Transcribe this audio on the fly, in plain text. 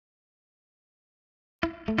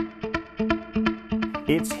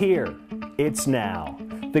It's here. It's now.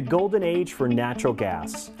 The golden age for natural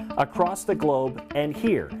gas. Across the globe and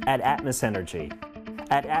here at Atmos Energy.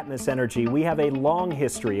 At Atmos Energy, we have a long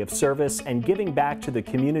history of service and giving back to the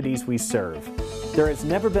communities we serve. There has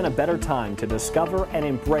never been a better time to discover and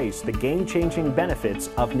embrace the game-changing benefits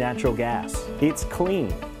of natural gas. It's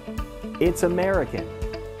clean. It's American.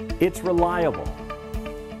 It's reliable.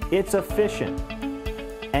 It's efficient.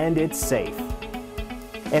 And it's safe.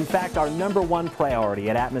 In fact, our #1 priority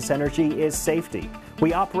at Atmos Energy is safety.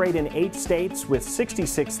 We operate in 8 states with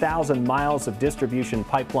 66,000 miles of distribution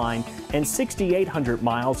pipeline and 6,800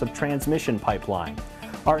 miles of transmission pipeline.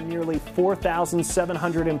 Our nearly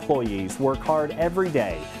 4,700 employees work hard every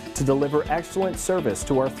day to deliver excellent service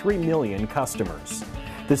to our 3 million customers.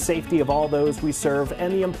 The safety of all those we serve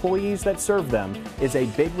and the employees that serve them is a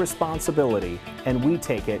big responsibility, and we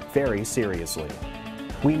take it very seriously.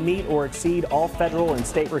 We meet or exceed all federal and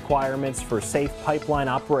state requirements for safe pipeline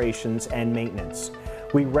operations and maintenance.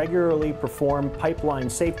 We regularly perform pipeline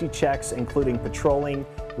safety checks, including patrolling,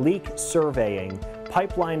 leak surveying,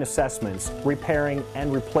 pipeline assessments, repairing,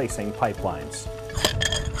 and replacing pipelines.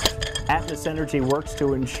 Atmos Energy works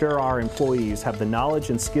to ensure our employees have the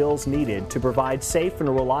knowledge and skills needed to provide safe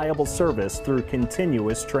and reliable service through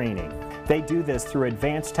continuous training. They do this through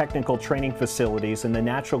advanced technical training facilities in the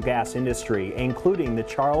natural gas industry, including the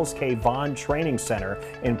Charles K. Vaughn Training Center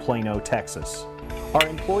in Plano, Texas. Our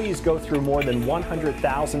employees go through more than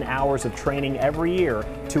 100,000 hours of training every year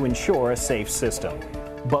to ensure a safe system.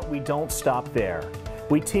 But we don't stop there.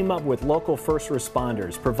 We team up with local first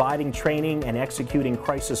responders, providing training and executing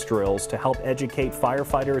crisis drills to help educate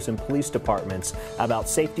firefighters and police departments about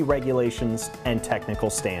safety regulations and technical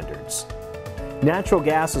standards. Natural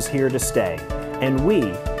gas is here to stay, and we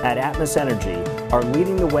at Atmos Energy are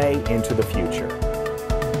leading the way into the future.